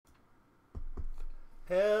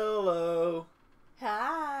Hello.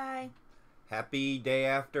 Hi. Happy day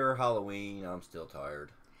after Halloween. I'm still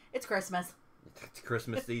tired. It's Christmas. It's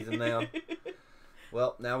Christmas season now.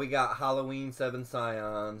 Well, now we got Halloween 7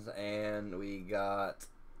 Scions, and we got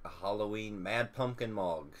a Halloween Mad Pumpkin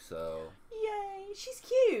Mog, so... Yay, she's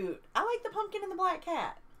cute. I like the pumpkin and the black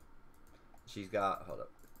cat. She's got... Hold up.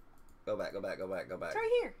 Go back. It's right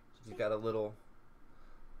here. She's got a little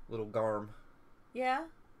garm. Yeah?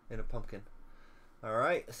 And a pumpkin.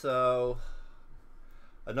 Alright, so...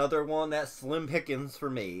 Another one that's slim pickings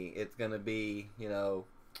for me. It's gonna be,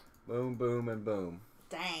 boom, boom, and boom.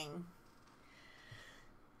 Dang.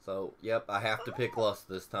 So, yep, I have to pick Lust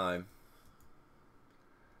this time.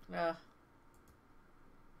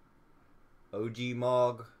 OG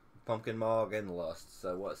Mog, Pumpkin Mog, and Lust.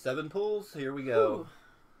 So what? 7 pulls? Here we go.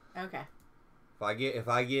 Ooh. Okay. If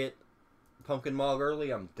I get Pumpkin Mog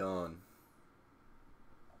early, I'm done.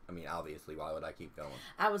 I mean, obviously, why would I keep going?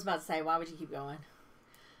 I was about to say, why would you keep going?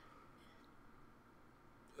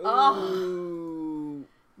 Ooh. Oh.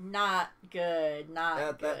 Not good.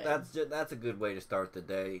 Not good. That's a good way to start the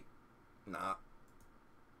day. Nah.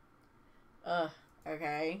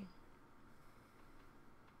 Okay.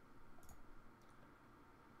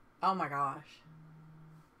 Oh my gosh.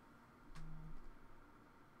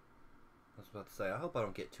 I was about to say, I hope I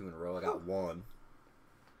don't get 2 in a row. I got 1.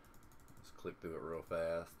 Let's click through it real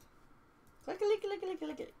fast. Click, click, click, click,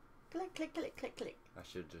 click, click. Click, click, click, click, click. I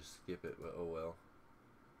should just skip it, but oh well.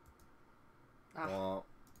 Ah.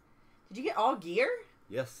 Did you get all gear?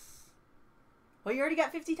 Yes. Well, you already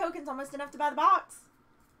got 50 tokens, almost enough to buy the box.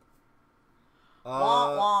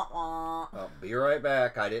 Wah, wah, wah. I'll be right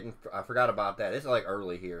back. I forgot about that. It's like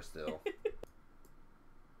early here still.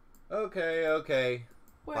 Okay.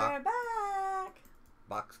 We're back.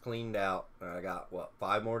 Box cleaned out. I got, what,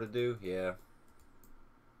 5 more to do? Yeah.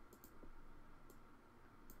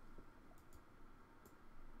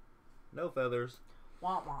 No feathers.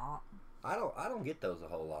 Wah, wah. I don't get those a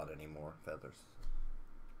whole lot anymore, feathers.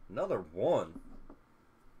 Another 1.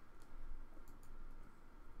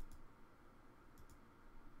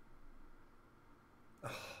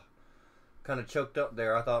 Kind of choked up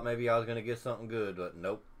there. I thought maybe I was going to get something good, but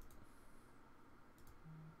nope.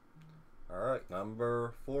 Alright,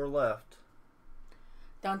 number 4 left.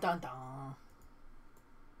 Dun dun dun.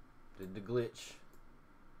 Did the glitch.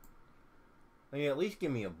 I mean, at least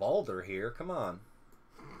give me a boulder here. Come on.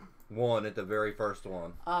 1 at the very first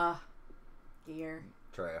one. Gear.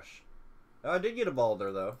 Trash. I did get a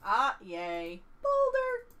boulder, though. Yay.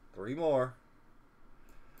 Boulder. 3 more.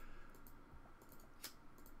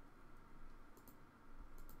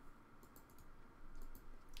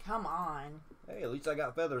 Come on. Hey, at least I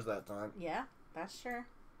got feathers that time. Yeah, that's sure.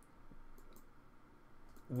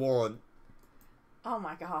 1. Oh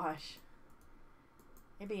my gosh.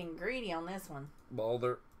 You're being greedy on this one.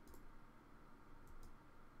 Boulder.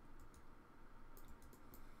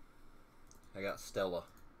 I got Stella.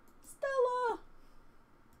 Stella!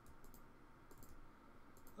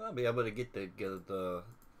 I'll be able to get the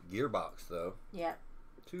gearbox, though. Yep.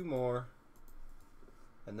 2 more.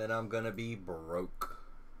 And then I'm going to be broke.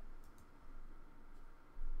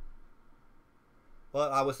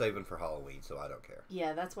 But I was saving for Halloween, so I don't care.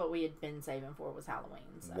 Yeah, that's what we had been saving for, was Halloween.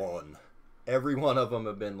 So. 1. Every one of them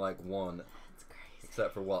have been like 1. That's crazy.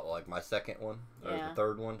 Except for what, like my second one? Or Yeah. the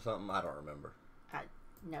third one, something? I don't remember.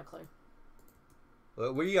 No clue.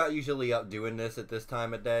 Well, we're usually up doing this at this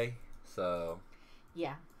time of day, so...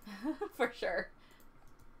 Yeah, for sure.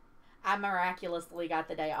 I miraculously got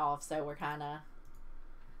the day off, so we're kind of...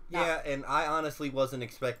 Yeah, and I honestly wasn't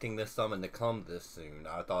expecting this summon to come this soon.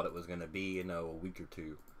 I thought it was going to be, a week or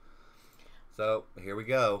 2. So, here we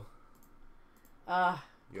go. You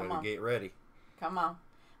gotta get ready. Come on.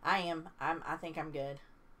 I am. I think I'm good.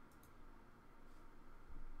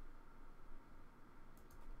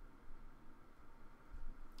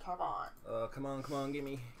 Come on. Come on, give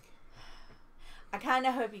me... I kind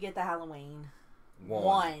of hope you get the Halloween.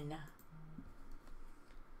 1.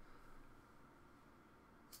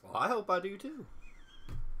 Well, I hope I do too.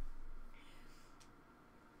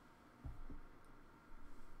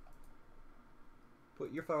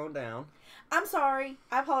 Put your phone down. I'm sorry.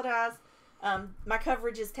 I apologize. My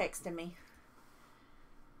coverage is texting me.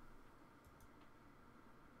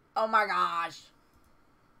 Oh my gosh.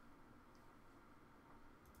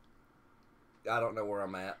 I don't know where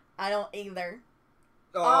I'm at. I don't either.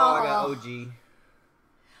 Oh, I got OG.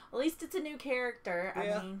 At least it's a new character.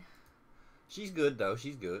 Yeah. I mean... She's good, though.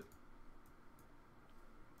 She's good.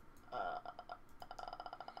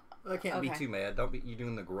 I can't be too mad. Don't be you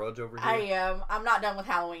doing the grudge over here. I am. I'm not done with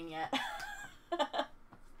Halloween yet.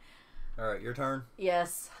 Alright, your turn.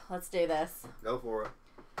 Yes, let's do this. Go for it.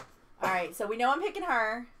 Alright, so we know I'm picking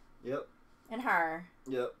her. Yep. And her.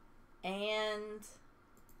 Yep. And...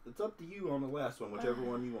 It's up to you on the last one, whichever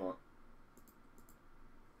one you want.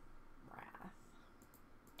 Wrath.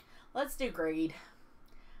 Let's do greed.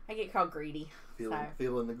 I get called greedy.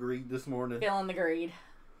 Feeling the greed this morning? Feeling the greed.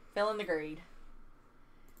 Feeling the greed.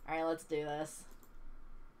 Alright, let's do this.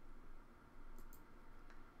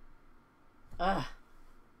 Ugh.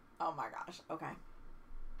 Oh my gosh. Okay.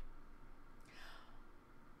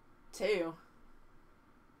 2.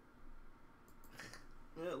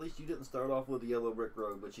 Yeah, at least you didn't start off with a yellow brick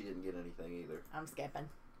road, but you didn't get anything either. I'm skipping.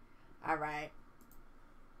 Alright.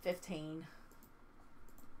 15.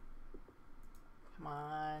 Come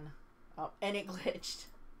on. Oh, and it glitched.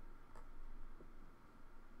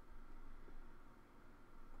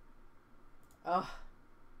 Oh.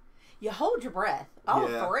 You hold your breath. Oh,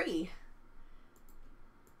 yeah. 3.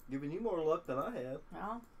 Giving you more luck than I have.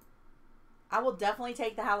 Well, I will definitely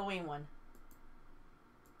take the Halloween one.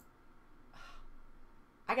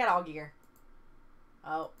 I got all gear.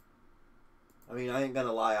 Oh. I mean, I ain't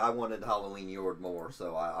gonna lie. I wanted Halloween Yord more,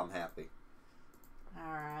 so I'm happy.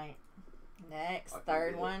 Alright. Next,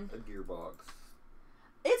 third one. A gearbox.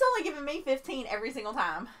 It's only giving me 15 every single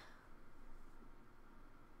time.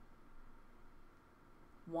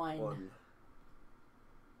 1.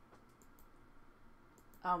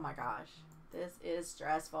 Oh my gosh. This is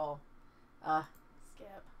stressful.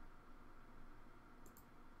 Skip.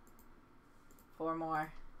 4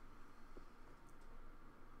 more.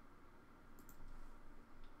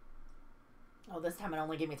 Oh, this time it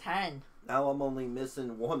only gave me 10. Now I'm only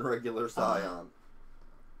missing 1 regular Scion.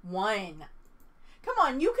 1. Come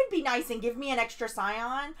on, you could be nice and give me an extra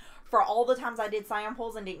Scion for all the times I did Scion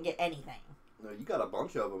pulls and didn't get anything. No, you got a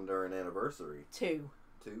bunch of them during anniversary. 2.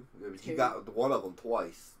 2? You got one of them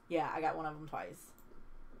twice. Yeah, I got one of them twice.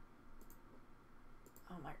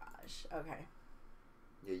 Oh my gosh. Okay.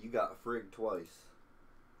 Yeah, you got Frigg twice.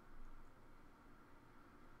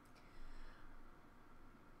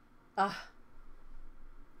 1.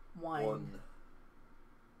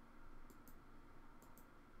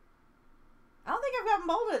 I don't think I've gotten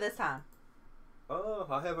bolder this time. Oh,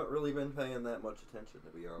 I haven't really been paying that much attention, to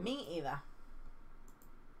be honest. Me either.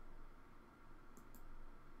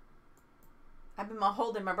 I've been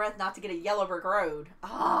holding my breath not to get a yellow brick road.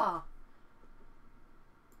 Ah.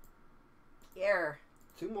 Gear.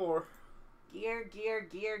 2 more. Gear, gear,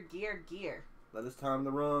 gear, gear, gear. Then it's time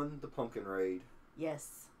to run the pumpkin raid.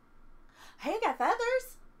 Yes. Hey, I got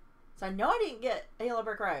feathers. So I know I didn't get a yellow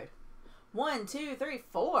brick road. 1, 2, 3,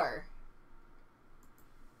 4.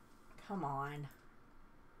 Come on.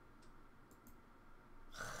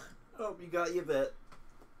 Oh, you got Yvette.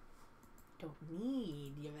 Don't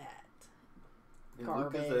need Yvette. And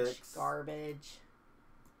Garbage. Garbage.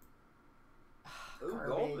 Ooh,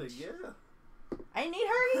 garbage, yeah. I didn't need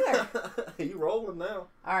her either. You rolling now.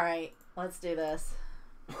 Alright, let's do this.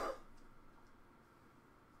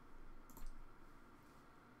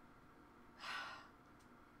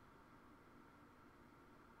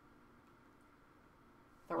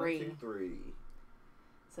 Three. 1, 2, 3.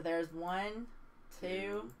 So there's 1,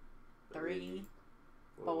 2, 3,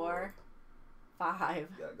 4, 5.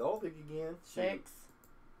 Got Goldick again. 6,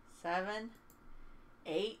 7,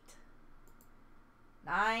 8,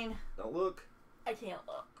 9. Don't look. I can't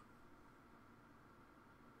look.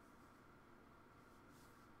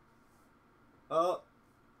 Oh.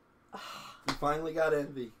 You finally got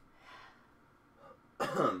Envy. I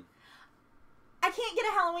can't get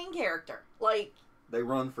a Halloween character. Like, they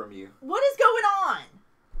run from you. what is going on?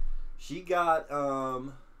 She got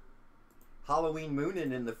Halloween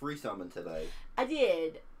Moonin in the free summon today. I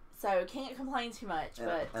did. So can't complain too much,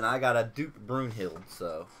 and I got a dupe Brunhild,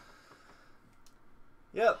 so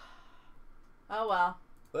yep. Oh well.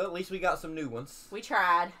 Well, at least we got some new ones. We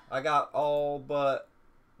tried. I got all but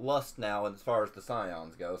Lust now as far as the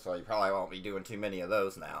Scions go, so you probably won't be doing too many of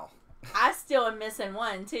those now. I still am missing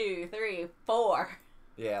 1, 2, 3, 4.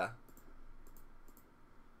 Yeah.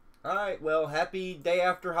 Alright, well, happy day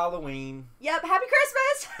after Halloween. Yep, happy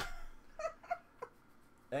Christmas!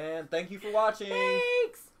 And thank you for watching.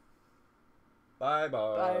 Thanks! Bye-bye.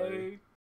 Bye.